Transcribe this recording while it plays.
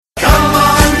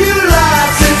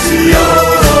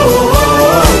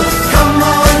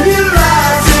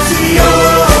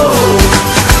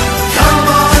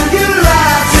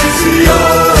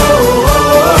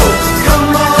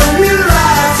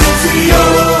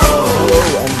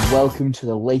welcome to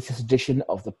the latest edition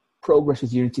of the Progress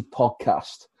with Unity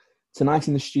podcast. Tonight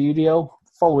in the studio,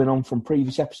 following on from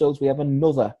previous episodes, we have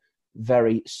another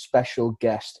very special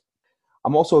guest.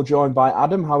 I'm also joined by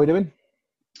Adam. How are we doing?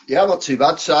 Yeah, not too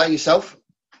bad. Si, yourself?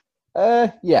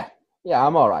 Yeah,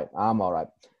 I'm all right.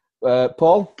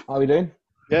 Paul, how are we doing?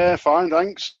 Yeah, fine,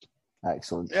 thanks.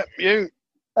 Excellent. Yep, you?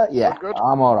 Yeah, good.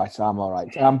 I'm all right.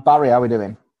 Barry, how are we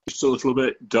doing? Just a little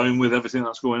bit down with everything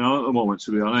that's going on at the moment,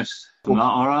 to be honest. Well,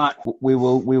 not all right. We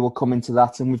will come into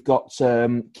that, and we've got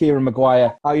Kieran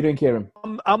Maguire. How are you doing, Kieran?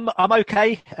 I'm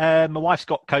okay. My wife's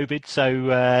got COVID,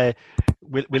 so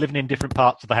we're living in different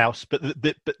parts of the house. But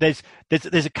there's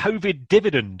a COVID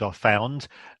dividend I've found,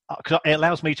 because it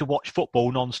allows me to watch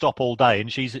football non-stop all day,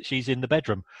 and she's in the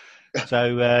bedroom.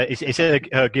 So it's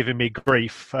her giving me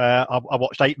grief. I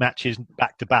watched 8 matches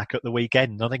back to back at the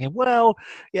weekend. I'm thinking, well,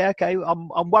 yeah, okay,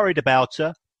 I'm worried about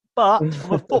her, but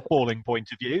from a footballing point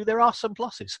of view, there are some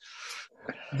pluses.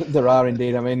 There are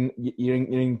indeed. I mean, you're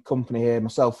in company here.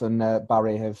 Myself and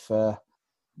Barry have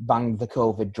banged the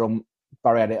COVID drum.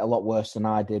 Barry had it a lot worse than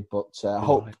I did, but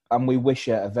hope and we wish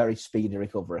her a very speedy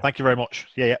recovery. Thank you very much.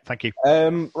 Yeah, thank you.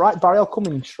 Right, Barry, I'll come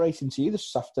in straight into you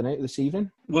this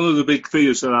evening. One of the big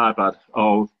fears that I've had,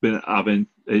 been having,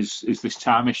 is this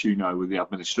time issue now with the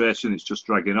administration. It's just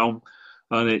dragging on,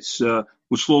 and it's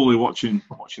we're slowly watching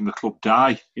the club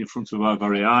die in front of our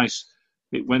very eyes.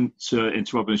 It went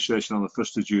into administration on the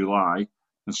 1st of July,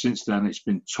 and since then it's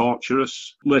been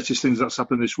torturous. Latest things that's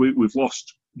happened this week: we've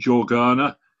lost Joe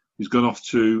Garner. He's gone off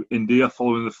to India,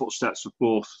 following the footsteps of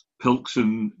both Pilks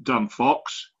and Dan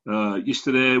Fox.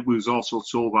 Yesterday, we was also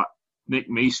told that Nick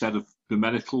Meese, head of the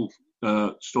medical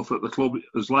stuff at the club,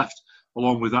 has left,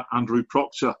 along with that Andrew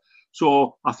Proctor.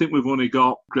 So I think we've only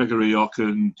got Gregory York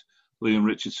and Liam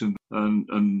Richardson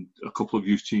and a couple of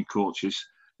youth team coaches.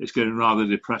 It's getting rather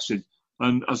depressing.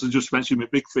 And as I just mentioned, my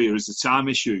big fear is the time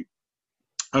issue.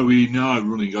 Are we now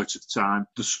running out of time?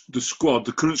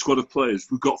 The current squad of players,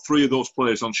 we've got 3 of those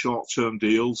players on short-term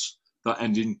deals that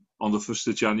ending on the 1st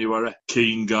of January.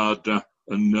 Keane, Gardner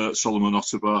and Solomon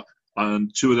Otterberg.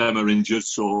 And 2 of them are injured,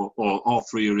 or all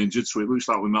 3 are injured, so it looks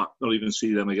like we might not even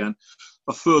see them again.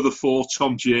 A further 4,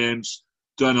 Tom James,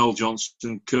 Darnell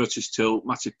Johnson, Curtis Till,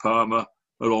 Matty Palmer,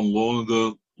 are on loan.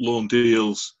 The loan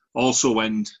deals also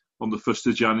end on the 1st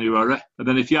of January. And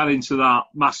then if you add into that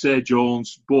Massey,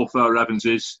 Jones, both our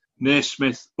Evanses,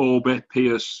 Naismith, Obi,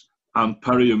 Pearce and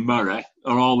Perry and Murray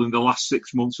are all in the last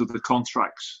 6 months of the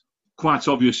contracts. Quite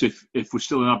obvious if we're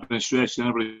still in administration,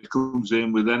 everybody comes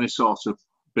in with any sort of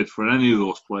bid for any of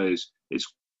those players,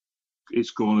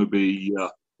 it's going to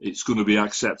be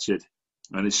accepted.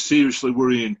 And it's seriously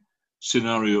worrying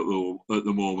scenario at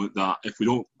the moment that if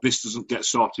this doesn't get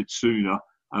sorted sooner,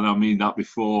 and I mean that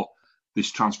before this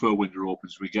transfer window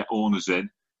opens, we get owners in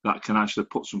that can actually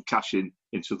put some cash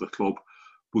into the club,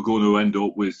 we're going to end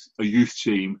up with a youth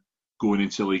team going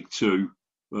into League Two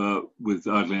with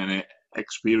hardly any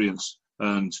experience.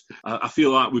 And I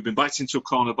feel like we've been backed into a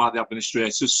corner by the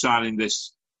administrators signing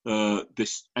this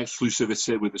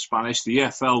exclusivity with the Spanish. The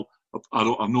EFL, I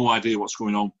have no idea what's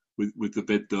going on with the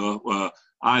bid there.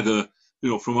 Either,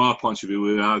 from our point of view,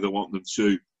 we either want them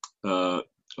to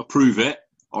approve it,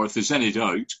 or if there's any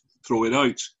doubt, throw it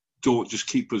out. Don't just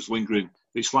keep us lingering.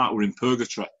 It's like we're in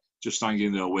purgatory, just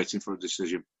hanging there waiting for a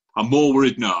decision. I'm more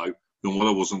worried now than what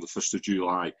I was on the 1st of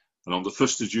July. And on the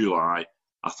 1st of July,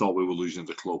 I thought we were losing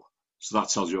the club. So that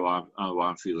tells you how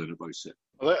I'm feeling about it.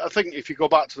 I think if you go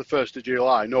back to the 1st of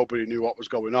July, nobody knew what was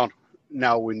going on.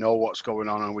 Now we know what's going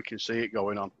on and we can see it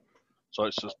going on. So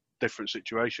it's a different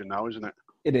situation now, isn't it?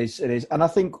 It is. And I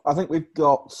think we've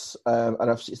got, and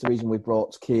it's the reason we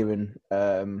brought Kieran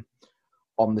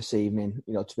on this evening,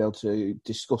 to be able to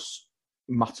discuss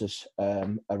matters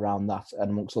around that and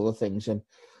amongst other things. And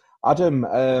Adam,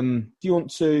 do you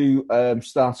want to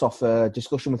start off a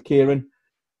discussion with Kieran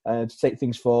to take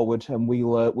things forward, and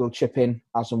we'll chip in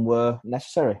as and were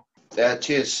necessary? Yeah,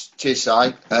 cheers,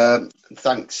 Si.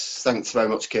 Thanks very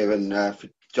much, Kieran, for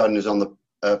joining us on the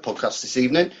podcast this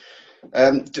evening.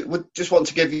 We just want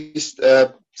to give you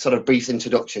sort of brief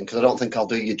introduction, because I don't think I'll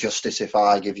do you justice if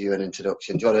I give you an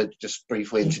introduction. Do you want to just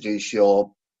briefly introduce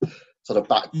your sort of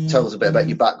tell us a bit about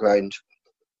your background?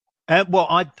 Well,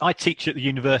 I teach at the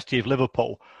University of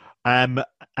Liverpool, and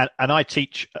I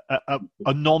teach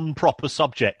a non-proper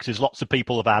subject, as lots of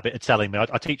people have a habit of telling me.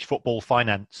 I teach football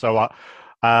finance, so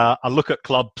I look at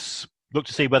clubs, look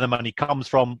to see where the money comes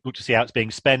from, look to see how it's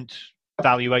being spent,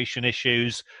 valuation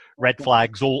issues, red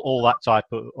flags, all that type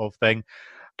of thing.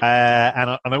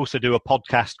 And I also do a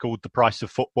podcast called The Price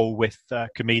of Football with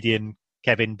comedian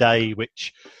Kevin Day,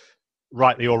 which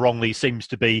rightly or wrongly seems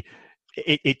to be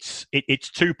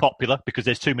it's too popular because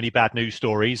there's too many bad news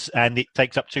stories, and it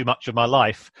takes up too much of my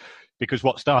life, because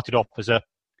what started off as a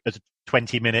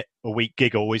 20-minute a week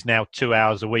giggle is now 2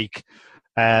 hours a week.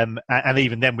 And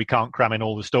even then we can't cram in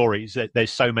all the stories.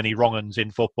 There's so many wrong uns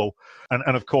in football.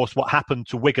 And of course, what happened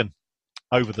to Wigan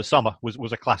over the summer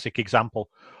was a classic example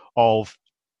of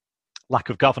lack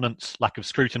of governance, lack of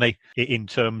scrutiny in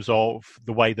terms of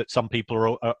the way that some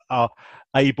people are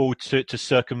able to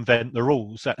circumvent the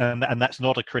rules. And that's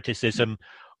not a criticism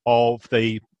of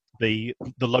the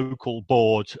local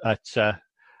board at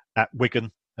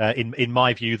Wigan. In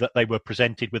my view, that they were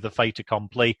presented with a fait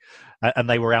accompli, and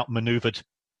they were outmanoeuvred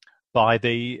by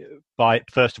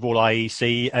first of all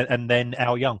IEC and then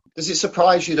Al Young. Does it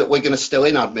surprise you that Wigan are still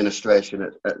in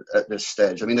administration at this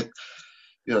stage? I mean,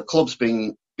 clubs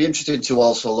be interested to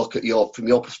also look at from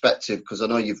your perspective, because I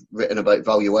know you've written about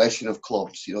valuation of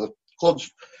clubs.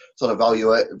 Clubs sort of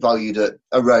valued at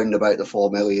around about the 4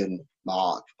 million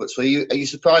mark. But so are you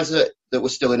surprised that we're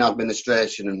still in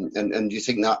administration, and do you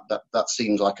think that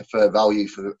seems like a fair value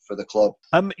for the club?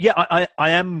 Yeah, I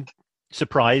am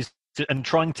surprised, and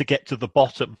trying to get to the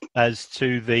bottom as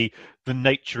to the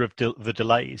nature of the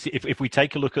delays. If we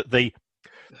take a look at the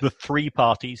three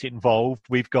parties involved,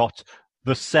 we've got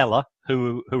the seller,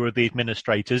 who are the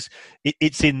administrators.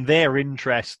 It's in their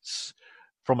interests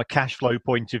from a cash flow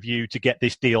point of view to get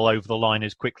this deal over the line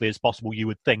as quickly as possible, you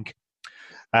would think,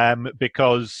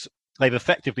 because they've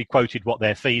effectively quoted what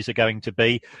their fees are going to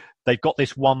be. They've got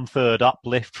this 1/3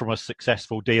 uplift from a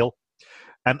successful deal,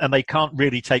 and they can't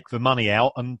really take the money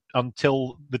out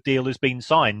until the deal has been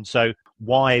signed. So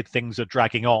why things are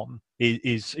dragging on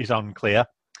is unclear.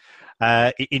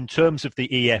 In terms of the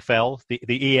EFL, the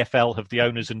EFL have the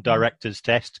owners and directors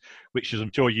test, which, as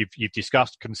I'm sure you've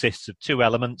discussed, consists of two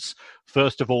elements.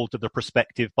 First of all, do the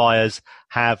prospective buyers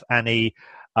have any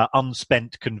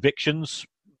unspent convictions,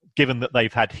 given that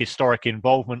they've had historic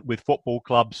involvement with football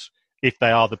clubs? If they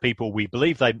are the people we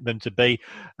believe them to be,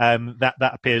 that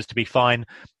appears to be fine.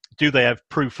 Do they have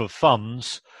proof of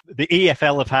funds? The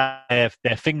EFL have had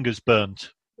their fingers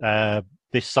burnt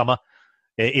this summer,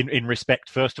 in respect,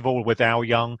 first of all, with Al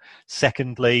Young.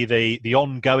 Secondly, the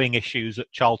ongoing issues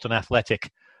at Charlton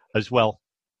Athletic as well,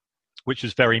 which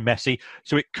is very messy.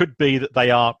 So it could be that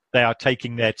they are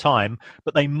taking their time,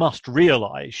 but they must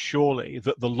realise, surely,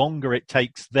 that the longer it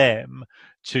takes them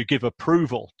to give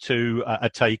approval to a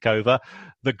takeover,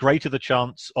 the greater the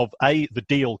chance of A, the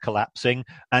deal collapsing,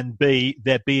 and B,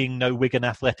 there being no Wigan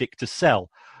Athletic to sell.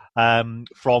 From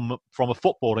a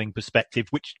footballing perspective,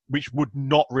 which would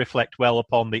not reflect well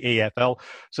upon the EFL.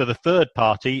 So the third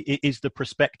party is the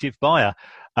prospective buyer.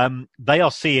 They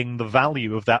are seeing the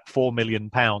value of that £4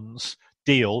 million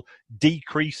deal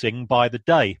decreasing by the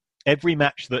day. Every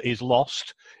match that is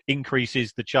lost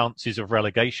increases the chances of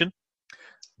relegation.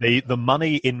 The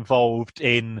money involved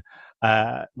in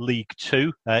League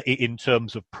Two, in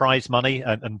terms of prize money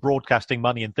and broadcasting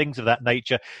money and things of that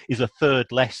nature, is a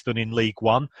third less than in League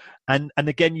One. And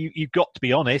again, you've got to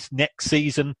be honest, next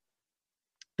season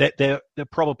there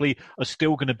probably are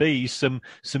still going to be some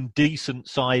decent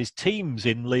sized teams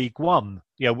in League One.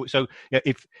 So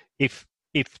if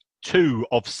two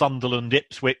of Sunderland,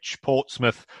 Ipswich,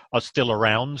 Portsmouth are still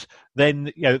around,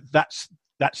 then that's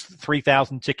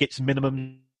 3,000 tickets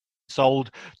minimum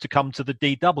sold to come to the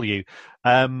DW,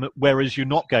 whereas you're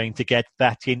not going to get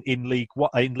that in League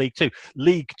Two.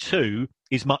 League Two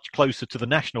is much closer to the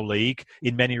National League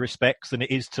in many respects than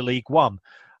it is to League One.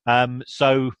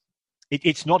 So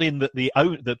it's not in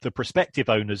the prospective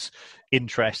owners'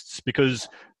 interests, because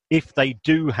if they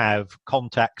do have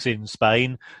contacts in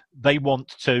Spain, they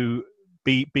want to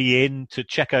be in to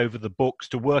check over the books,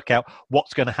 to work out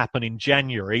what's going to happen in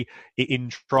January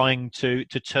in trying to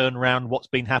turn around what's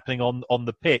been happening on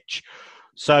the pitch.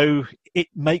 So it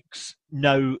makes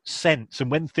no sense. And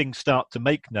when things start to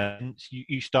make no sense,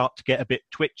 you start to get a bit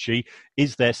twitchy.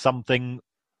 Is there something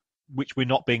which we're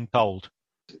not being told?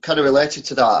 Kind of related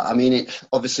to that, I mean,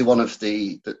 obviously one of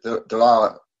there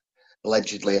are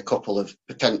allegedly a couple of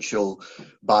potential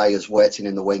buyers waiting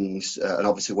in the wings, and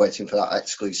obviously waiting for that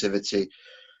exclusivity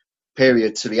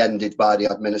period to be ended by the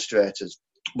administrators.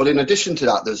 But in addition to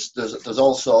that, there's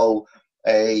also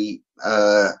a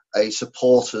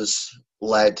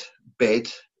supporters-led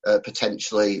bid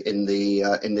potentially in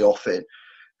the offing.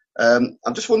 I'm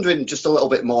just wondering just a little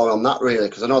bit more on that, really,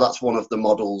 because I know that's one of the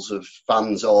models of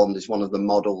fans owned, is one of the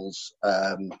models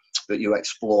that you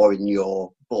explore in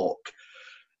your book.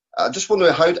 I just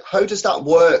wonder how does that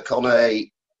work on a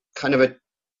kind of a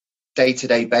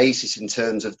day-to-day basis in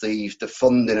terms of the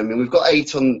funding? I mean, we've got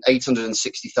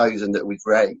 860,000 that we've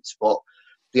raised, but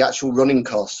the actual running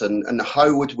costs, and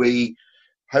how would we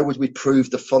prove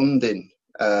the funding?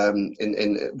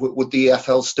 Would the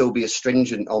EFL still be as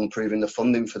stringent on proving the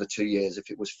funding for the 2 years if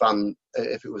it was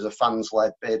a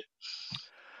fans-led bid?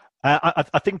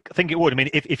 I think it would. I mean,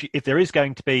 if there is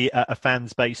going to be a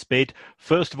fans-based bid,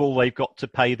 first of all, they've got to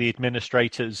pay the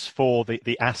administrators for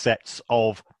the assets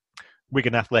of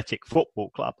Wigan Athletic Football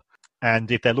Club,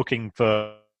 and if they're looking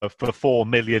for 4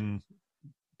 million,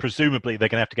 presumably they're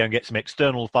going to have to go and get some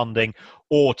external funding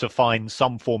or to find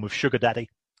some form of sugar daddy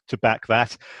to back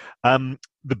that.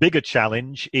 The bigger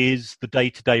challenge is the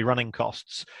day-to-day running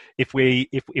costs. If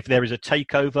there is a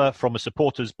takeover from a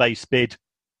supporters-based bid,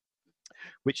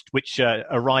 which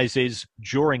arises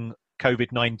during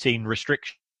COVID-19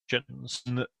 restrictions,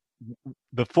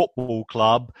 the football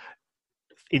club,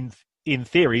 in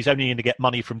theory, is only going to get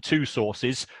money from two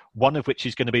sources, one of which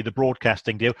is going to be the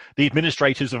broadcasting deal. The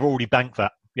administrators have already banked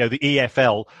that. The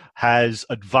EFL has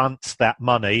advanced that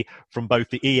money from both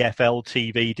the EFL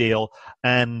TV deal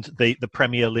and the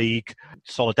Premier League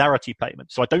solidarity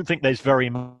payment. So I don't think there's very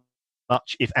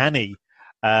much, if any,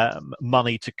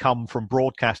 money to come from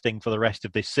broadcasting for the rest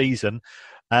of this season.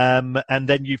 And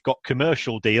then you've got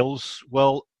commercial deals.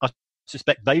 Well, I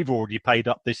suspect they've already paid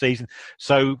up this season.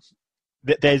 So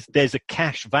there's a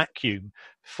cash vacuum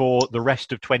for the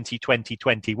rest of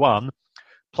 2020-21.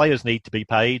 Players need to be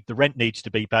paid, the rent needs to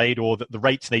be paid, or the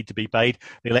rates need to be paid,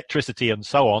 the electricity and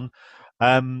so on.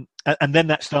 And then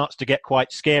that starts to get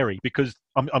quite scary, because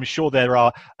I'm sure there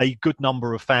are a good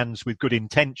number of fans with good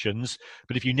intentions,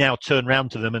 but if you now turn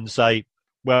around to them and say,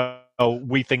 well,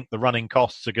 we think the running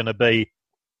costs are going to be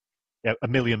 £1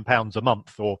 million a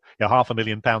month, or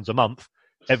 £500,000 a month,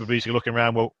 everybody's looking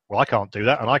around, well, I can't do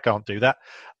that, and I can't do that.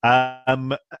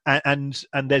 And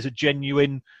there's a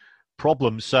genuine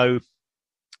problem. So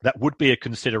that would be a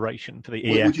consideration for the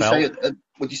EFL.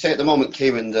 Would you say at the moment,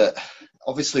 Kieran, that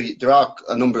obviously there are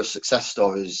a number of success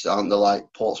stories, aren't there,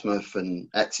 like Portsmouth and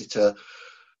Exeter,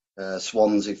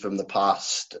 Swansea from the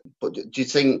past? But do you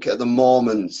think at the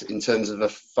moment, in terms of a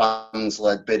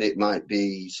fans-led bid, it might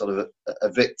be sort of a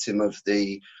victim of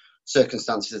the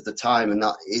circumstances of the time, and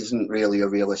that isn't really a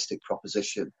realistic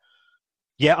proposition?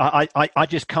 Yeah, I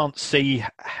just can't see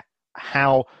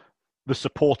how the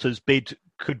supporters' bid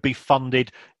could be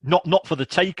funded, not for the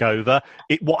takeover.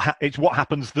 It's what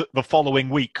happens the following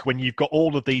week when you've got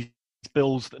all of these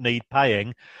bills that need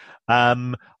paying.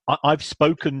 I've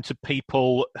spoken to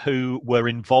people who were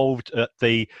involved at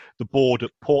the board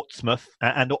at Portsmouth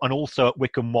and also at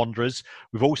Wycombe Wanderers.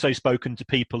 We've also spoken to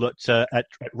people at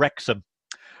Wrexham.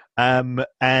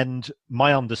 And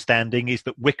my understanding is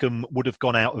that Wycombe would have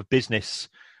gone out of business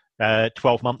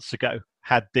 12 months ago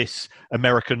had this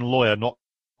American lawyer not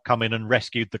come in and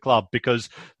rescued the club, because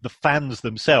the fans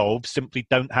themselves simply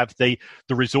don't have the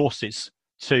resources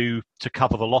to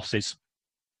cover the losses.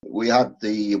 We had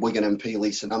the Wigan MP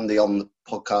Lisa Nandy on the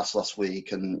podcast last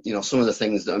week, and some of the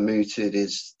things that are mooted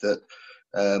is that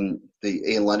the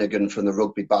Ian Lenigan from the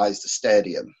rugby buys the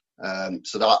stadium,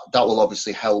 so that will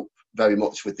obviously help very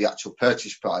much with the actual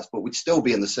purchase price, but we'd still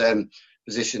be in the same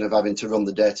position of having to run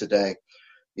the day-to-day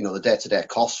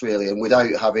costs, really, and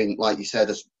without having, like you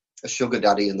said, a sugar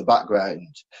daddy in the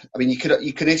background. I mean, you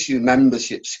can issue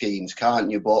membership schemes, can't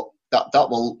you? But that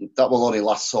will only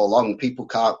last so long. People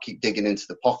can't keep digging into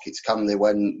the pockets, can they?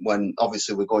 When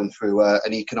obviously we're going through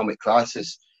an economic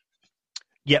crisis.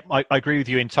 Yeah, I agree with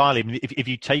you entirely. I mean, if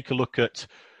you take a look at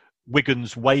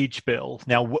Wigan's wage bill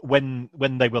now, when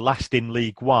they were last in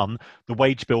League One, the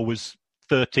wage bill was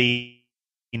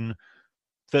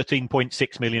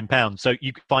 £13.6 million. So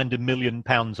you could find £1 million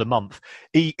a month,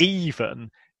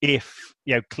 even if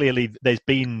clearly there's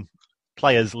been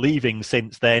players leaving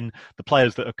since then. The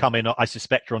players that have come in, I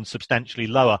suspect, are on substantially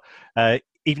lower.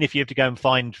 Even if you have to go and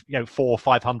find 400 or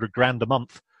 500 grand a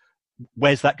month,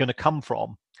 where's that going to come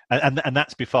from? And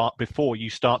that's before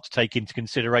you start to take into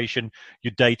consideration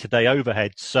your day-to-day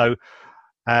overheads. So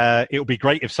it would be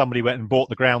great if somebody went and bought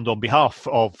the ground on behalf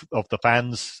of the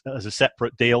fans as a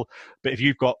separate deal. But if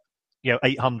you've got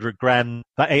 800 grand,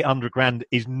 that 800 grand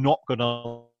is not going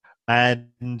to.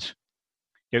 And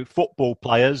football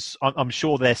players, I'm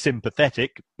sure they're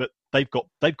sympathetic, but they've got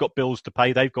bills to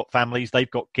pay, they've got families,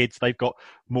 they've got kids, they've got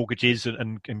mortgages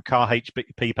and car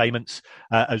HP payments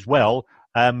as well.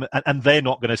 And they're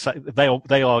not going to say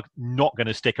they are not going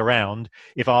to stick around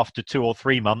if after 2 or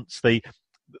 3 months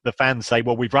the fans say,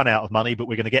 well, we've run out of money, but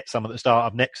we're going to get some at the start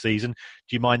of next season.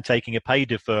 Do you mind taking a pay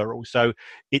deferral? So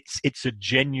it's a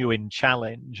genuine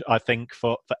challenge, I think,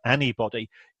 for anybody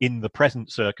in the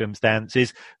present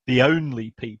circumstances. The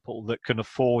only people that can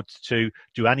afford to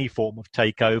do any form of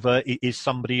takeover is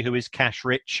somebody who is cash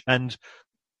rich and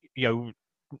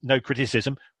no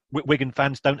criticism. Wigan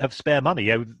fans don't have spare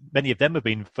money. Many of them have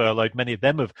been furloughed. Many of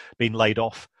them have been laid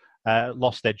off,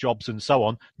 lost their jobs, and so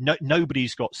on.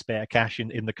 Nobody's got spare cash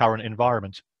in the current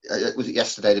environment. Was it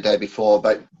yesterday, the day before,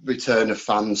 about return of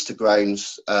fans to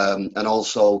grounds, and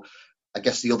also, I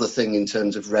guess the other thing in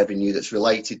terms of revenue that's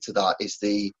related to that is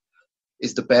the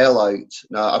bailout.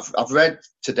 Now, I've read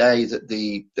today that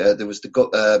there was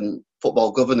the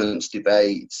football governance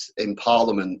debate in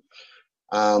Parliament,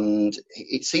 and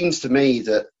it seems to me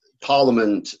that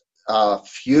Parliament are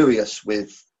furious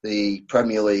with the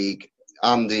Premier League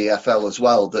and the EFL as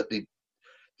well, that they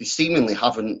seemingly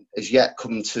haven't as yet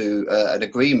come to an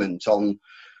agreement on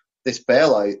this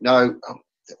bailout. Now,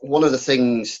 one of the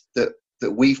things that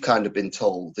we've kind of been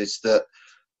told is that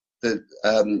the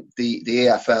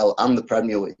EFL and the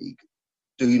Premier League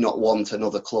do not want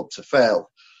another club to fail.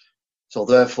 So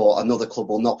therefore, another club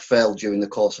will not fail during the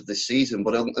course of this season.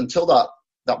 But until that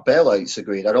bailout's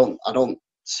agreed, I don't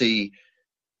see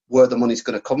where the money's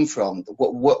going to come from.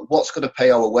 What's going to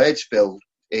pay our wage bill?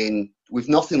 We've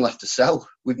nothing left to sell.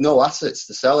 We've no assets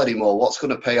to sell anymore. What's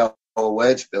going to pay our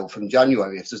wage bill from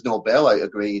January if there's no bailout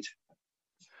agreed?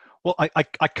 Well,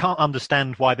 I can't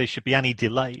understand why there should be any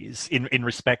delays in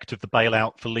respect of the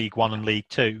bailout for League One and League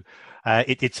Two.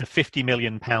 It's a £50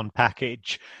 million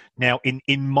package. Now,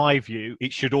 in my view,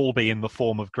 it should all be in the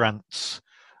form of grants.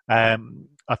 I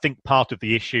think part of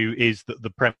the issue is that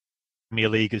the Premier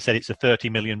League has said it's a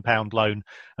 £30 million loan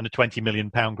and a £20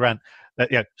 million grant.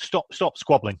 Stop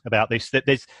squabbling about this.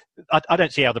 I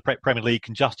don't see how the Premier League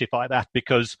can justify that,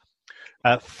 because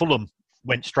Fulham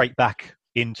went straight back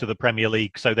into the Premier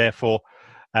League, so therefore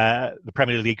the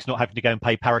Premier League's not having to go and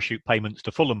pay parachute payments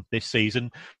to Fulham this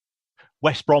season.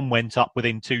 West Brom went up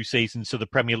within 2 seasons, so the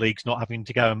Premier League's not having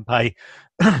to go and pay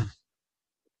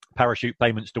parachute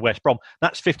payments to West Brom.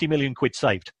 That's 50 million quid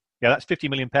saved. Yeah, that's 50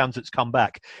 million pounds that's come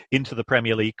back into the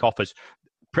Premier League coffers.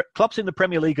 Clubs in the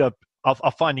Premier League are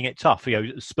finding it tough.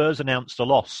 Spurs announced a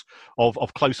loss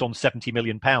of close on 70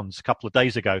 million pounds a couple of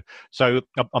days ago. So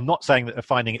I'm not saying that they're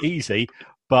finding it easy,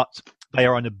 but they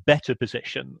are in a better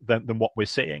position than what we're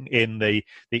seeing in the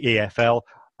EFL.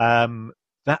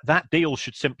 That deal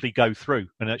should simply go through,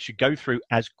 and it should go through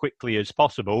as quickly as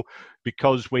possible,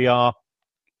 because we are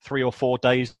 3 or 4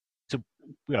 days to,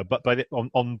 but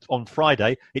on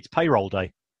Friday it's payroll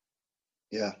day.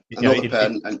 Yeah,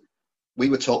 and we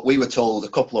were told a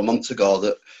couple of months ago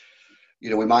that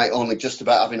we might only just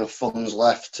about have enough funds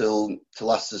left to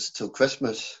last us till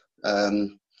Christmas.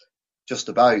 Just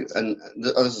about, and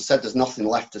as I said, there's nothing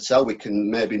left to sell. We can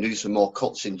maybe do some more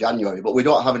cuts in January, but we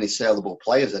don't have any saleable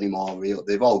players anymore. Really,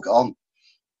 they've all gone.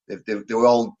 They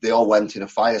all went in a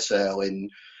fire sale in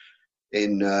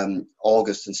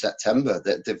August and September.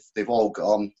 They've all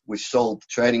gone. We've sold the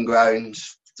training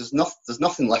grounds. There's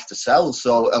nothing left to sell.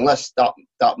 So unless that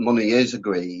money is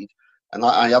agreed, and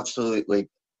I absolutely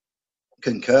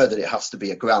concur that it has to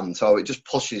be a grant, so it just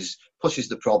pushes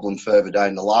the problem further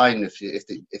down the line if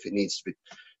it needs to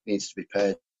be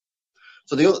paid.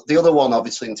 So the other one,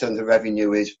 obviously, in terms of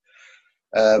revenue, is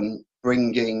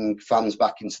bringing fans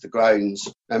back into the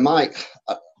grounds. Now, Mike,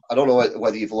 I don't know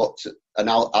whether you've looked at and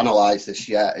analysed this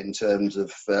yet in terms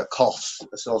of costs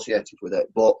associated with it,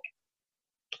 but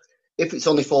if it's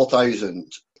only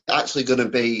 4,000, actually going to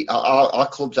be our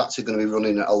club's actually going to be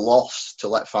running at a loss to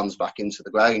let fans back into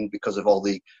the ground because of all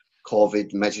the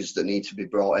COVID measures that need to be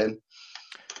brought in.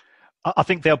 I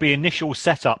think there'll be initial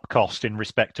setup cost in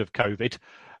respect of COVID.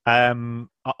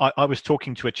 I was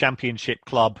talking to a championship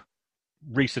club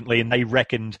recently, and they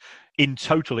reckoned in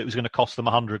total it was going to cost them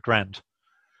 100 grand.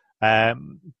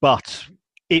 But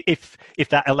if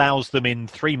that allows them in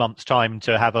 3 months' time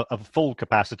to have a full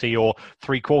capacity or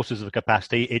 3/4 of the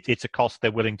capacity, it's a cost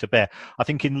they're willing to bear. I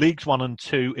think in Leagues 1 and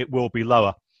 2 it will be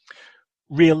lower.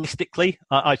 Realistically,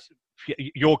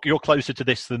 you're closer to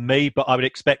this than me, but I would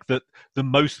expect that the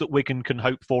most that Wigan can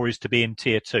hope for is to be in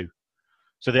Tier 2.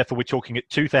 So therefore we're talking at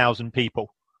 2,000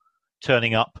 people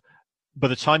turning up. By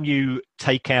the time you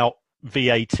take out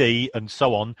VAT and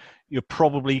so on, you're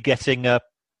probably getting a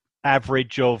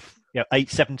average of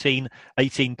 £18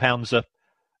 a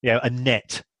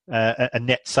net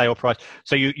sale price.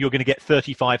 So you're going to get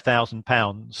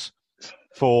 £35,000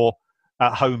 for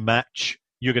a home match.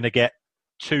 You're going to get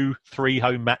 2-3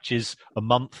 home matches a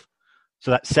month,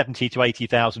 so that's £70,000 to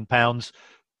 £80,000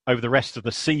 over the rest of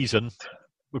the season.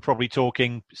 We're probably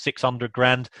talking 600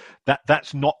 grand.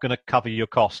 That's not going to cover your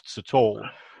costs at all.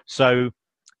 So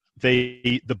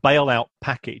the bailout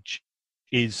package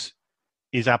is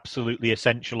absolutely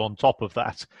essential on top of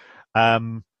that.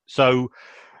 From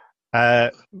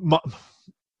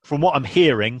what I'm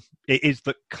hearing, it is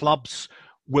that clubs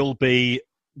will be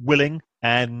willing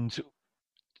and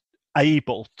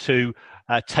able to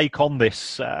take on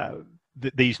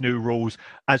these new rules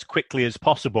as quickly as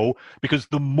possible, because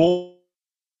the more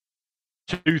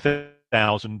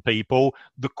 2,000 people,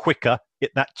 the quicker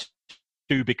that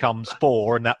 2 becomes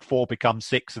 4, and that 4 becomes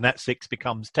 6, and that 6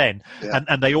 becomes 10,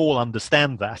 and they all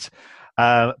understand that.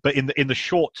 But in the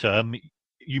short term,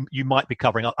 you might be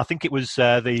covering. I think it was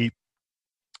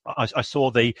I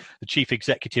saw the chief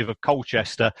executive of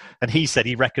Colchester, and he said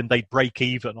he reckoned they'd break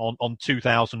even on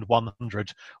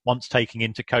 2,100 once taking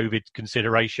into COVID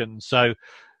consideration. So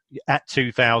at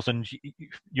 2,000,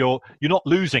 you're not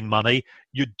losing money.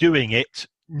 You're doing it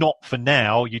not for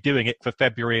now. You're doing it for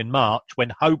February and March,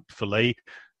 when hopefully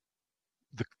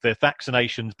the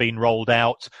vaccination's been rolled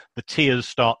out, the tiers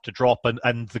start to drop,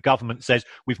 and the government says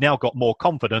we've now got more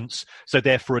confidence, so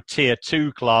therefore a tier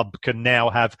 2 club can now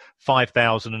have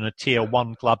 5,000 and a tier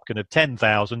 1 club can have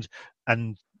 10,000,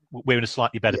 and we're in a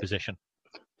slightly better position.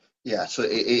 Yeah, so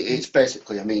it's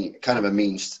basically, I mean, kind of a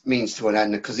means to an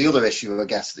end, because the other issue, I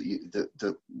guess,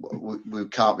 that we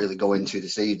can't really go into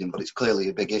this evening, but it's clearly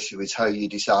a big issue, is how you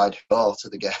decide to go to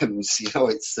the games. You know,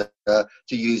 it's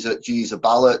do you use a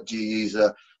ballot? Do you use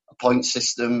a point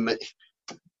system?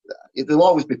 There'll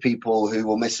always be people who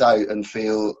will miss out and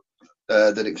feel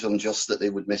that it was unjust that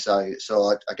they would miss out.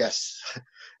 So I guess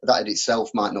that in itself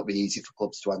might not be easy for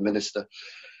clubs to administer.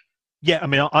 Yeah, I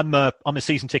mean, I'm a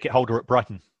season ticket holder at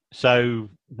Brighton. So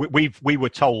we were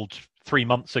told 3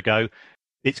 months ago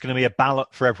it's going to be a ballot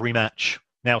for every match.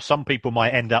 Now, some people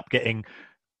might end up getting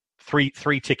three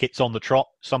tickets on the trot.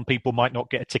 Some people might not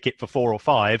get a ticket for 4 or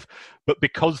 5. But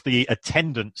because the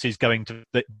attendance is going to,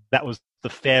 that was the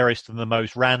fairest and the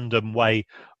most random way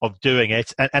of doing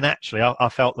it. And actually, I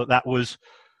felt that was,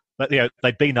 you know,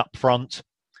 they'd been up front.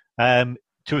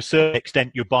 To a certain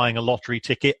extent, you're buying a lottery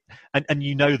ticket, and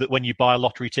you know that when you buy a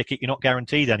lottery ticket, you're not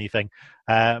guaranteed anything.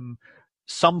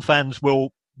 Some fans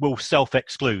will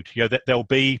self-exclude. You know, that they'll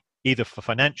be either for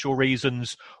financial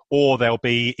reasons, or they'll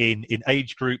be in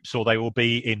age groups, or they will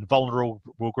be in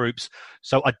vulnerable groups.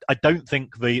 So I don't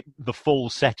think the full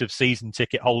set of season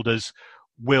ticket holders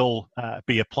will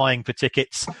be applying for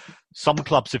tickets. Some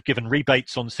clubs have given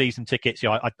rebates on season tickets. You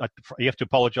know, you have to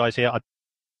apologise here.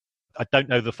 I don't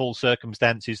know the full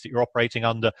circumstances that you're operating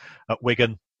under at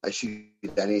Wigan. Issued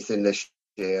anything this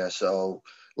year, so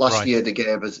last year they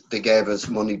gave us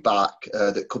money back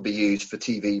that could be used for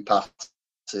TV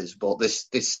passes, but this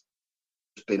has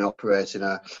been operating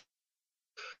a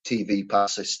TV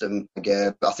pass system.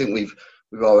 Again, I think we've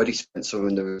already spent somewhere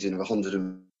in the region of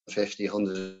 150,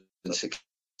 160.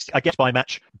 I guess by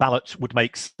match ballots would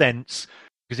make sense,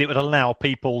 because it would allow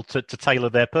people to tailor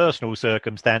their personal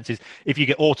circumstances. If you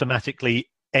get automatically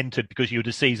entered because you had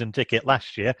a season ticket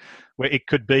last year, where it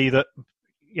could be that,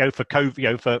 you know, for COVID,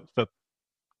 you know, for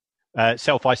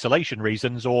self-isolation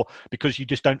reasons, or because you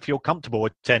just don't feel comfortable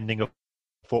attending a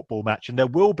football match, and there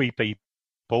will be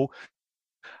people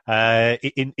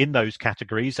in those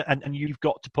categories, and you've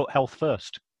got to put health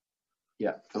first.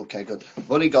 Yeah. Okay. Good.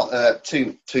 I've only got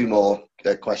two more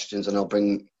questions, and I'll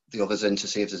bring the others in to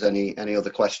see if there's any other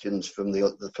questions from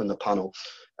the panel.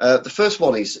 The first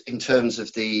one is in terms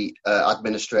of the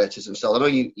administrators themselves. I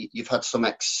know you've had some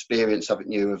experience,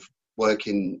 haven't you, of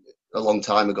working a long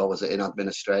time ago, was it, in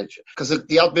administration? Because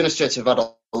the administrators have had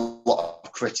a lot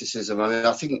of criticism. I mean,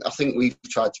 I think we've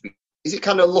tried to be. Is it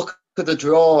kind of luck of the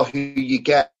draw who you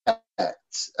get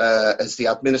as the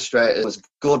administrators, as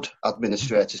good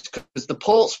administrators? Because the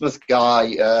Portsmouth guy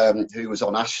who was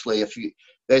on Ashley,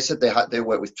 they said they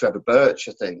worked with Trevor Birch,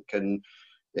 I think, and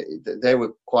they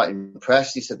were quite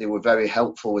impressed. He said they were very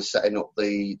helpful with setting up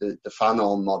the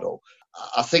Fanon model.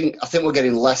 I think we're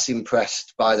getting less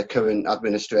impressed by the current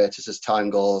administrators as time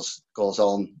goes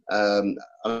on. And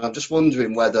I'm just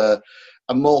wondering whether,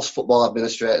 and most football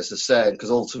administrators are saying,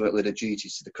 because ultimately the duty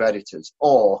is to the creditors,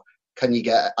 or can you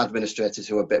get administrators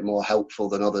who are a bit more helpful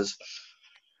than others?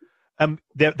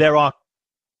 There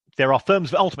are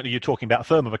firms, ultimately you're talking about a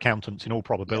firm of accountants in all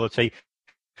probability.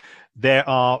 There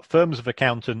are firms of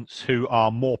accountants who are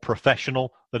more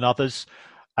professional than others.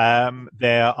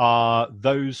 There are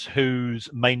those whose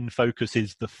main focus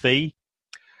is the fee.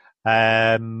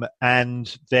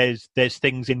 And there's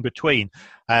things in between.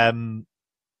 I've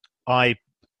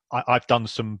done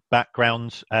some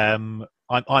background. I'm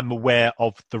aware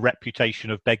of the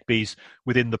reputation of Begbie's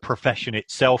within the profession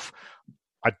itself.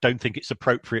 I don't think it's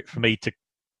appropriate for me to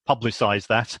publicise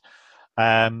that,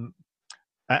 and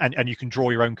you can draw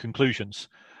your own conclusions.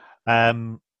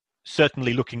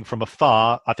 Certainly, looking from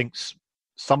afar, I think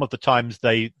some of the times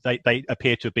they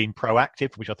appear to have been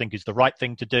proactive, which I think is the right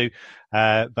thing to do.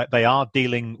 But they are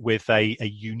dealing with a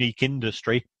unique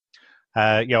industry.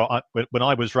 When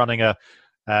I was running a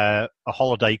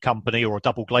holiday company or a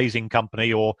double glazing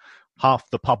company or half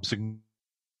the pubs and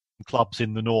clubs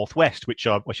in the Northwest, which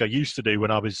I used to do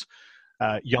when I was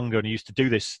younger and used to do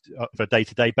this on a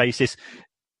day-to-day basis,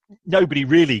 nobody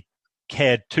really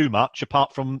cared too much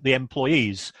apart from the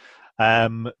employees.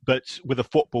 But with a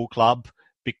football club,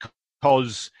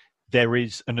 because there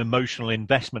is an emotional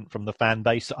investment from the fan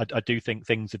base, I do think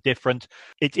things are different.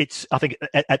 It's I think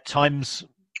at times,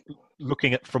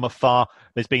 looking at from afar,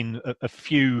 there's been a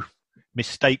few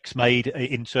mistakes made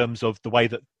in terms of the way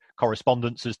that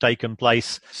correspondence has taken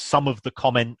place. Some of the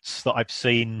comments that I've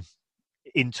seen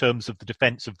in terms of the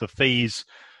defence of the fees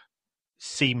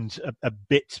seemed a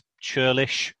bit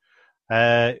churlish.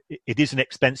 It is an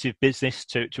expensive business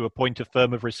to appoint a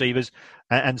firm of receivers,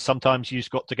 and sometimes you've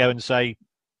got to go and say,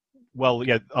 well,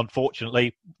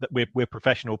 unfortunately, that we're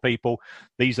professional people.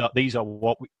 These are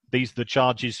the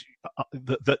charges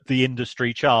that the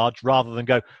industry charge, rather than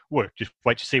go, well, just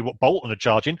wait to see what Bolton are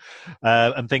charging,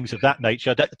 and things of that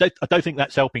nature. I don't think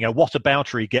that's helping.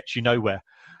 Whataboutery gets you nowhere.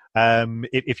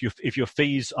 If your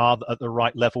fees are at the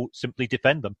right level, simply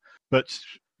defend them. But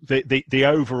the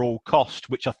overall cost,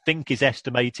 which I think is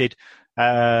estimated,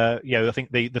 I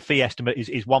think the fee estimate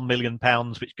is £1 million,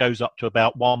 which goes up to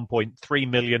about 1.3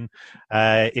 million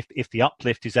if the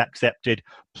uplift is accepted,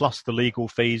 plus the legal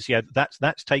fees.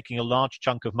 That's taking a large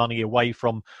chunk of money away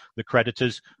from the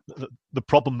creditors. The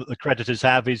problem that the creditors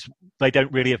have is they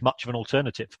don't really have much of an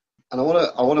alternative. And I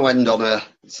want to end on a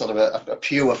sort of a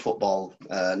pure football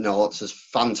note, as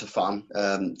fan to fan.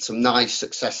 Some nice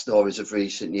success stories of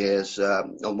recent years.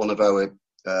 On one of our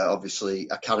obviously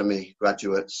academy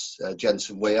graduates,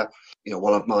 Jensen Weir.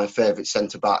 One of my favourite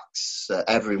centre backs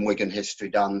ever in Wigan history,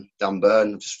 Dan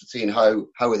Burn. Just seeing how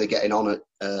are they getting on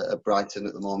at Brighton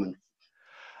at the moment.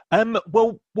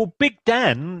 Well, Big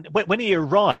Dan, when he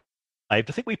arrived, I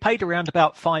think we paid around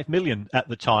about 5 million at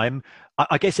the time.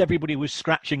 I guess everybody was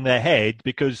scratching their head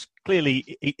because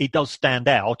clearly he does stand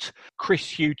out.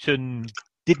 Chris Hughton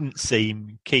didn't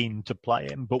seem keen to play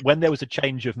him, but when there was a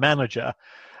change of manager,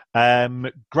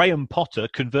 Graham Potter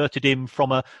converted him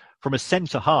from a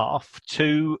centre half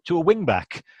to a wing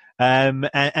back,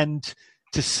 and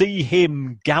to see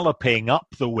him galloping up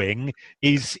the wing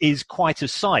is quite a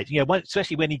sight.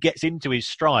 Especially when he gets into his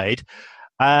stride.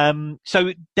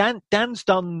 So Dan's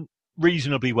done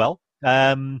reasonably well.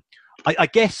 I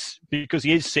guess because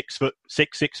he is 6'6",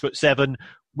 6'7",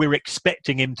 we're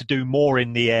expecting him to do more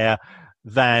in the air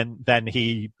than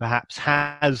he perhaps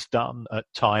has done at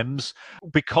times.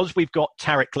 Because we've got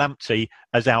Tariq Lamptey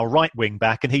as our right wing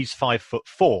back and he's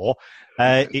 5'4",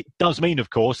 it does mean,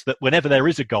 of course, that whenever there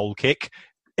is a goal kick,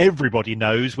 everybody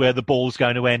knows where the ball's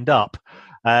going to end up.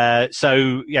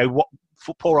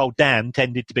 Poor old Dan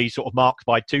tended to be sort of marked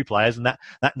by two players, and that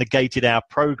negated our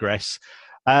progress.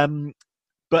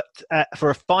 But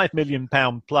for a £5 million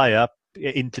player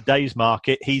in today's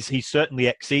market, he's certainly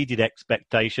exceeded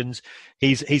expectations.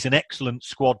 He's an excellent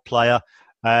squad player.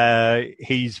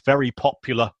 He's very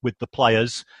popular with the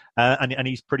players, and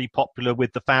he's pretty popular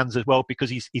with the fans as well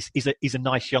because he's a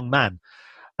nice young man.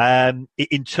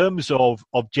 In terms of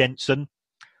Jensen,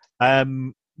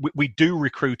 we do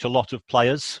recruit a lot of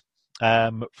players.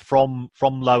 From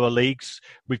lower leagues.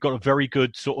 We've got a very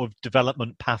good sort of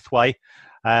development pathway,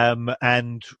 and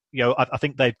I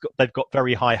think they've got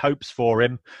very high hopes for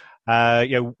him.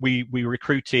 We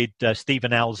recruited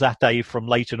Stephen Alzate from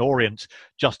Leyton Orient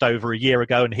just over a year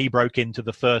ago, and he broke into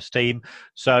the first team.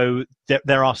 So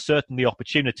there are certainly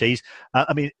opportunities.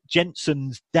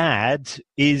 Jensen's dad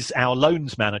is our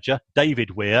loans manager,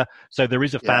 David Weir, so there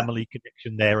is a family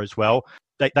connection there as well.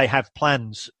 They have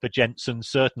plans for Jensen,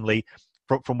 certainly.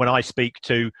 From when I speak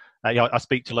to, I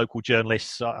speak to local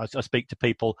journalists, I speak to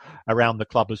people around the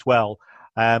club as well.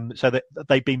 So that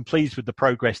they've been pleased with the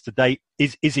progress to date.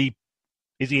 Is he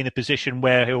in a position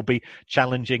where he'll be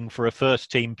challenging for a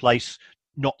first team place?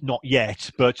 Not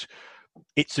yet, but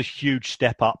it's a huge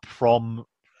step up from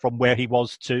where he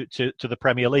was to the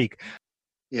Premier League.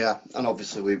 Yeah, and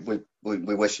obviously we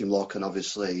wish him luck, and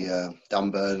obviously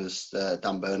Dan Burn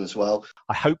as well.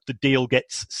 I hope the deal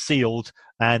gets sealed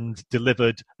and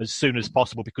delivered as soon as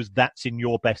possible because that's in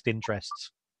your best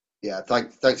interests. Yeah,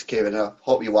 thanks, Kieran. I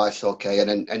hope your wife's okay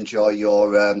and enjoy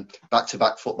your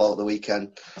back-to-back football at the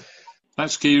weekend.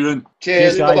 Thanks, Kieran.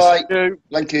 Cheers, guys. Bye-bye.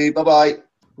 Thank you, bye-bye.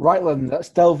 Right then, let's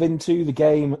delve into the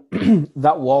game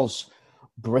that was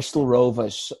Bristol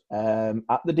Rovers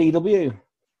at the DW.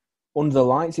 Under the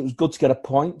lights, it was good to get a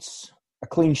point. a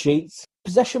clean sheet,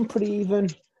 possession pretty even,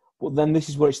 but then this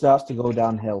is where it starts to go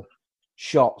downhill.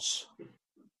 Shots,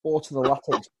 4 to the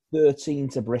Latics, 13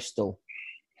 to Bristol.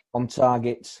 On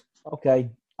target, okay,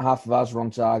 half of ours were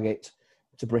on target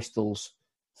to Bristol's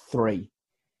 3.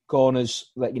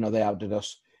 Corners, they outdid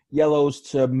us. Yellows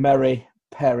to Merry,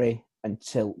 Perry and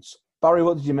Tilt. Barry,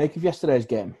 what did you make of yesterday's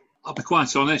game? I'll be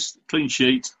quite honest, clean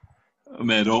sheet, I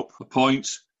made up a point.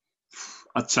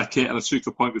 I'd take it, and I took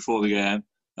a point before the game.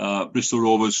 Bristol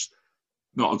Rovers,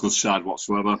 not a good side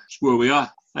whatsoever. It's where we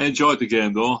are. I enjoyed the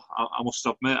game though, I must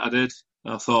admit I did.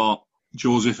 I thought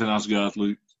Joseph and Asgard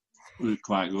looked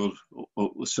quite good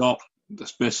up the top.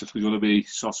 That's basically going to be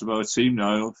sort of our team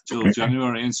now until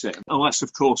January, isn't it? Unless,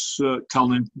 of course,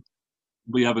 Calvin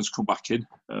Lee Evans come back in.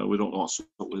 We don't know what's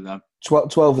up with them.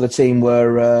 12 of the team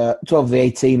were 12 of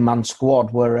the 18-man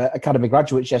squad were academy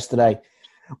graduates yesterday,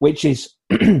 which is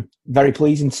very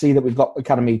pleasing to see that we've got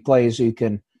academy players who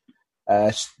can,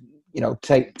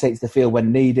 take the field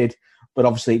when needed. But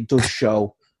obviously, it does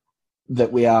show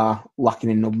that we are lacking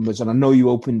in numbers. And I know you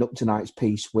opened up tonight's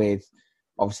piece with,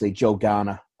 obviously, Joe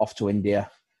Garner off to India.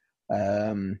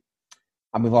 And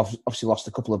we've obviously lost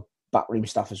a couple of backroom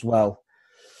staff as well.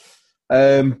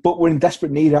 But we're in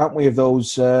desperate need, aren't we, of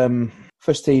those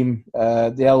first team,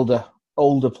 the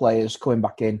older players coming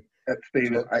back in.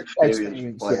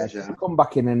 Experienced players, yeah. Come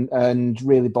back in and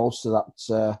really bolster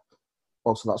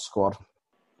that squad.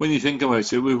 When you think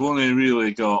about it, we've only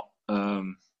really got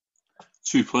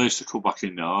 2 players to come back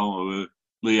in now,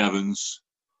 Lee Evans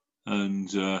and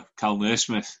Cal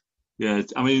Naismith. Yeah,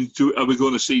 I mean, are we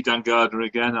going to see Dan Gardner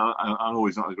again? I know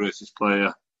he's not the greatest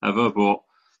player ever, but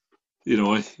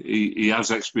he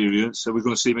has experience. Are we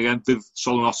going to see him again? Viv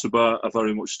Solomon Ottaba, I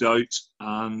very much doubt,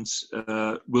 and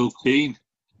Will Keane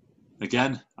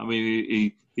again. I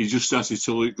mean, he just started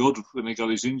to look good when he got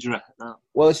his injury.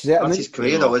 Well, this is it. That's his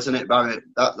career, though, isn't it, Barry?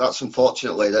 That's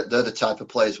unfortunately that they're the type of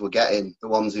players we're getting. The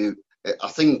ones who I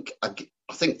think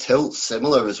Tilt's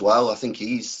similar as well. I think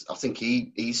he's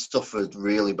suffered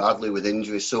really badly with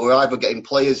injuries. So we're either getting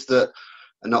players that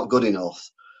are not good enough,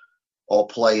 or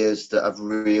players that have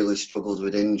really struggled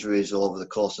with injuries over the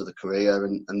course of the career,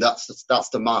 and that's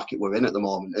the market we're in at the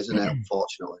moment, isn't it?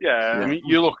 Unfortunately. Yeah, I mean,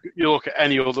 you look at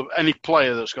any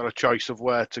player that's got a choice of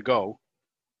where to go,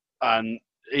 and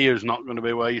he is not going to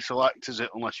be where you select, is it?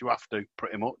 Unless you have to,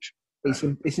 pretty much.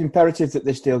 It's imperative that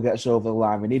this deal gets over the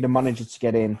line. We need a manager to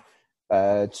get in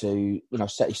to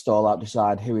set his stall out,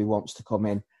 decide who he wants to come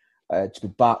in to be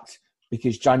backed.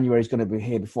 Because January is going to be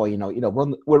here before you know it.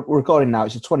 We're recording now.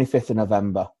 It's the 25th of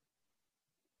November.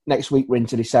 Next week we're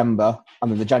into December,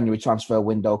 and then the January transfer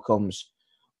window comes.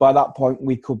 By that point,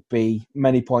 we could be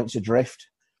many points adrift,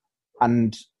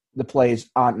 and the players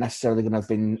aren't necessarily going to have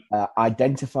been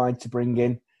identified to bring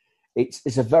in.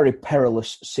 It's a very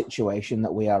perilous situation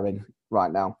that we are in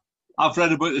right now. I've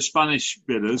read about the Spanish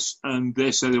bidders, and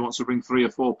they say they want to bring 3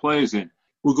 or 4 players in.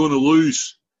 We're going to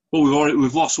lose. Well,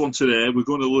 we've lost one today. We're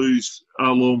going to lose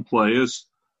our loan players,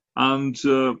 and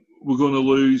we're going to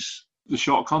lose the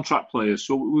short contract players.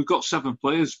 So we've got 7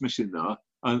 players missing there,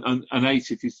 and 8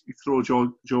 if you throw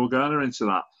Joe Garner into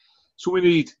that. So we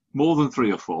need more than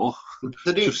 3 or 4.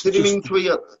 Did you mean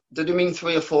 3? Did you mean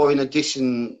 3 or 4 in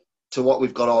addition to what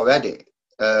we've got already?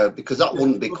 Because that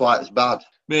wouldn't be quite as bad.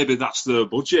 Maybe that's the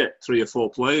budget: 3 or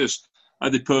 4 players. Are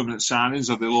they permanent signings?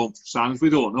 Are they loan signings? We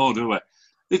don't know, do we?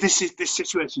 This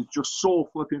situation is just so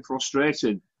flipping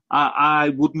frustrating.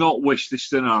 I would not wish this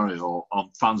scenario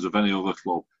on fans of any other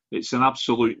club. It's an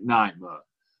absolute nightmare.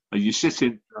 And you're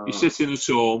sitting at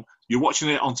home, you're watching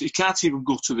it on. You can't even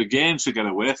go to the game to get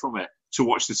away from it to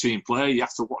watch the team play. You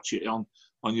have to watch it on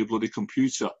your bloody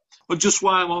computer. But just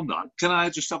while I'm on that, can I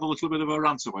just have a little bit of a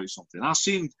rant about something? I've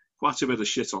seen quite a bit of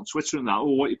shit on Twitter and that.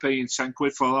 Oh, what are you paying £10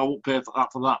 for? I won't pay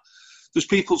for that. There's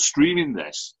people streaming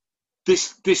this.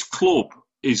 This club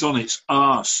is on its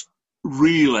arse,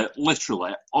 really,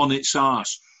 literally on its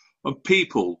arse. And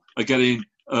people are getting,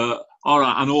 all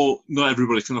right, I know not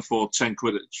everybody can afford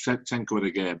 £10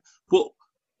 a game, but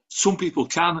some people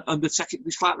can, and it's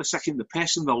like they're taking the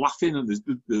piss and they're laughing and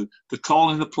they're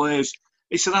calling the players.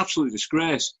 It's an absolute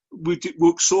disgrace. We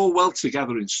worked so well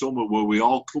together in summer where we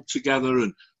all clubbed together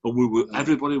and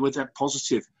everybody was dead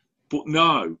positive. But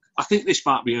now, I think this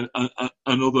might be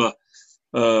another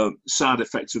side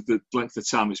effect of the length of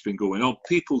time it's been going on.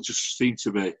 People just seem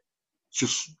to be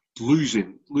just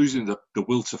losing the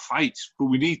will to fight. But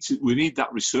we need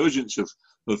that resurgence of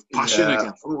passion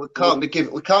again. We can't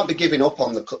be giving up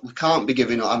on we can't be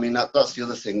giving up. I mean, that's the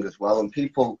other thing as well. And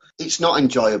people, it's not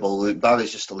enjoyable.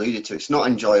 Barry's just alluded to. It's not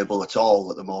enjoyable at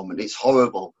all at the moment. It's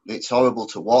horrible. It's horrible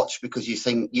to watch because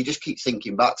you just keep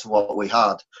thinking back to what we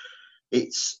had.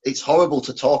 it's horrible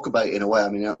to talk about in a way. I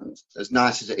mean, as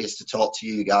nice as it is to talk to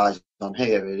you guys on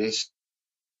here, it is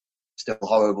still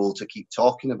horrible to keep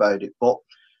talking about it. But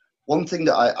one thing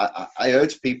that I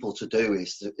urge people to do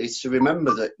is to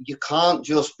remember that you can't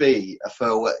just be a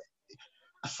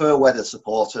fair weather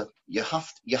supporter. You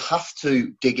have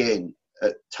to dig in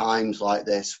at times like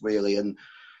this, really, and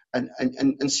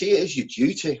see it as your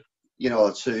duty.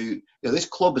 This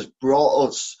club has brought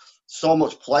us so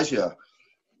much pleasure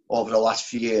over the last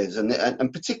few years,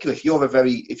 and particularly if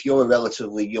you're a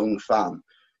relatively young fan,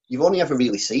 you've only ever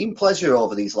really seen pleasure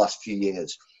over these last few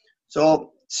years.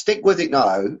 So stick with it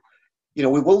now. We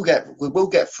will get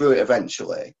through it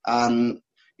eventually, and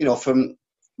from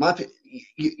my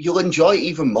you'll enjoy it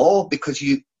even more because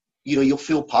you'll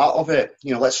feel part of it.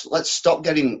 Let's stop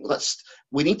getting.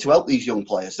 We need to help these young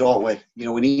players, don't we?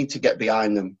 We need to get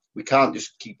behind them. We can't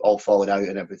just keep all falling out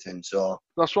and everything. So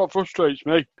that's what frustrates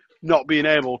me, not being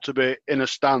able to be in a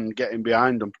stand getting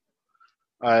behind them,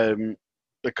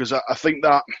 because I think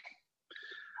that.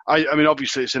 I mean,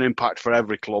 obviously it's an impact for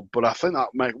every club, but I think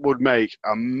that would make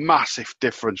a massive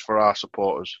difference for our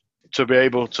supporters to be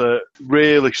able to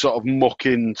really sort of muck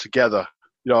in together.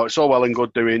 It's all well and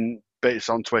good doing bits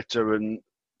on Twitter and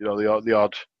the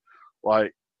odd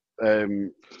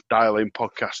dial-in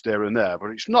podcast here and there, but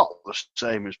it's not the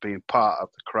same as being part of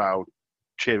the crowd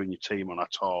cheering your team on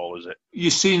at all, is it?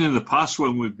 You've seen in the past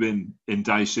when we've been in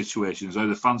dire situations how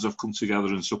the fans have come together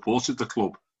and supported the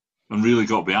club and really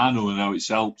got behind them, and how it's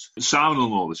helped. Simon will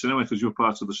know this anyway, because you're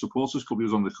part of the supporters club. You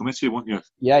was on the committee, weren't you?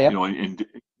 Yeah. In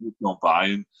gone by,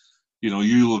 and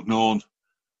you'll have known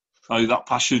how that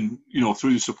passion,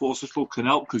 through the supporters club can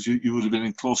help, because you would have been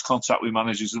in close contact with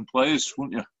managers and players,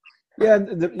 wouldn't you? Yeah,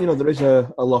 there is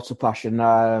a lot of passion,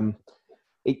 and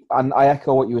I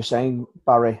echo what you were saying,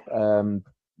 Barry.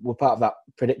 We're part of that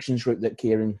predictions group that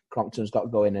Kieran Crompton's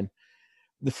got going, and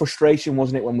the frustration,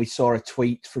 wasn't it, when we saw a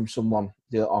tweet from someone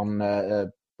on,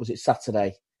 was it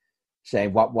Saturday,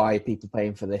 saying, why are people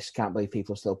paying for this? Can't believe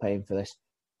people are still paying for this.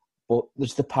 But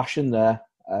there's the passion there.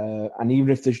 And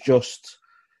even if there's just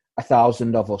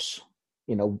 1,000 of us,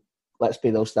 let's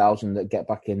be those 1,000 that get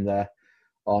back in there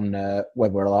on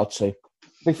when we're allowed to.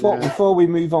 Before we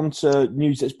move on to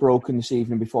news that's broken this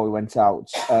evening, before we went out,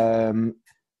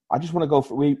 I just want to go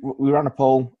for. We ran a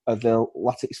poll of the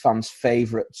Latics fans'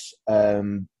 favourites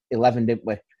 11, didn't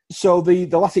we? So the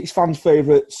Latics fans'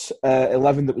 favourites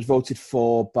 11 that was voted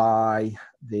for by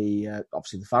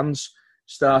obviously the fans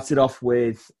started off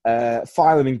with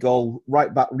Phelan in goal,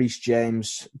 right back Reece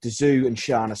James, Dazoo and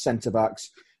Shana centre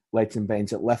backs, Leighton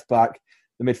Baines at left back,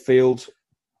 the midfield,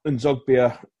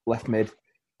 Nzogbia left mid,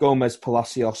 Gomez,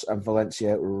 Palacios and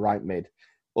Valencia right mid.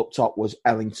 Up top was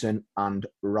Ellington and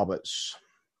Roberts.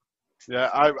 Yeah,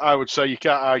 I would say you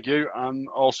can't argue, and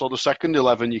also the second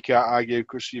 11 you can't argue,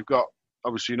 because you've got,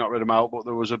 obviously not read them out, but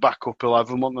there was a backup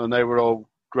 11, wasn't there? And they were all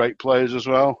great players as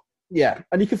well. Yeah,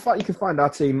 and you can find our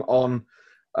team on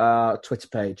Twitter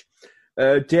page.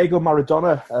 Diego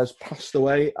Maradona has passed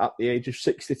away at the age of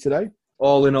 60 today.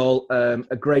 All in all,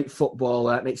 a great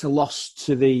footballer, and it's a loss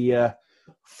to the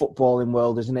footballing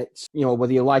world, isn't it?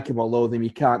 Whether you like him or loathe him, you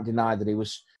can't deny that he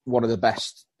was one of the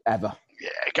best ever.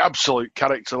 Yeah, absolute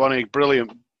character, wasn't he?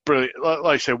 Brilliant. Like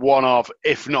I say, one of,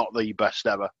 if not the best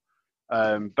ever.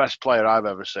 Best player I've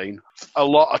ever seen. A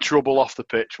lot of trouble off the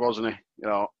pitch, wasn't he?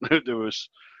 There was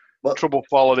trouble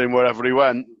following him wherever he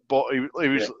went. But he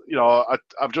was,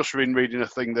 I've just been reading a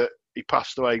thing that he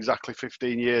passed away exactly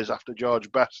 15 years after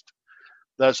George Best.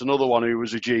 There's another one who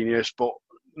was a genius, but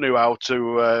knew how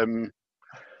to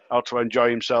enjoy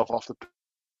himself off the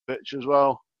pitch as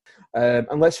well.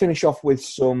 And let's finish off with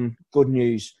some good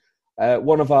news.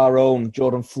 One of our own,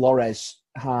 Jordan Flores,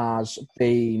 has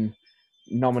been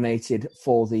nominated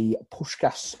for the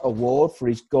Puskás Award for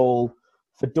his goal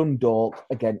for Dundalk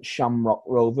against Shamrock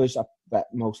Rovers. I bet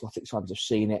most Latics fans have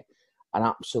seen it. An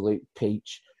absolute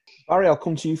peach. Barry, I'll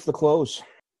come to you for the close.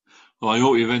 Well, I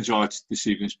hope you've enjoyed this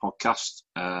evening's podcast.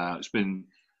 It's been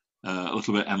a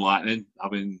little bit enlightening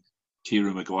having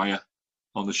Kieran Maguire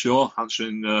on the show,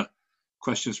 answering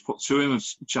questions put to him and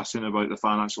chatting about the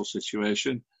financial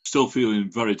situation. Still feeling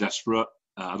very desperate.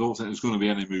 I don't think there's going to be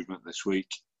any movement this week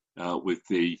with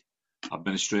the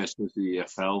administrators of the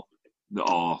EFL that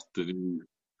are the new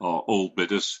or old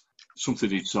bidders. Something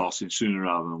needs sorting sooner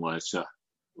rather than later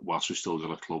whilst we've still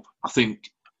got a club. I think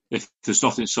if there's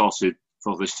nothing sorted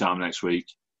for this time next week,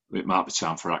 it might be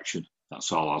time for action.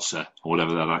 That's all I'll say. Or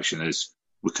whatever that action is,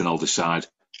 we can all decide.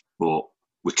 But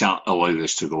we can't allow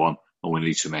this to go on, and we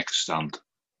need to make a stand.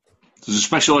 There's a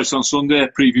special on Sunday,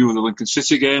 preview of the Lincoln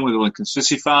City game with a Lincoln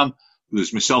City fan.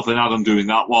 there's myself and Adam doing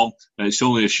that one. It's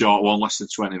only a short one, less than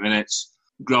 20 minutes.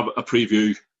 Grab a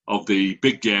preview of the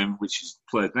big game, which is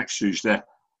played next Tuesday,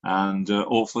 and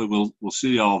hopefully we'll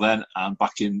see you all then and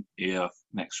back in here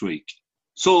next week.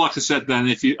 So, like I said,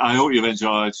 then, I hope you've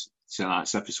enjoyed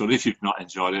tonight's episode. If you've not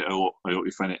enjoyed it, I hope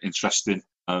you find it interesting.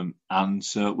 And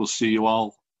we'll see you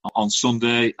all on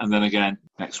Sunday and then again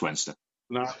next Wednesday.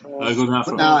 No. Good night.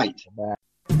 Good night.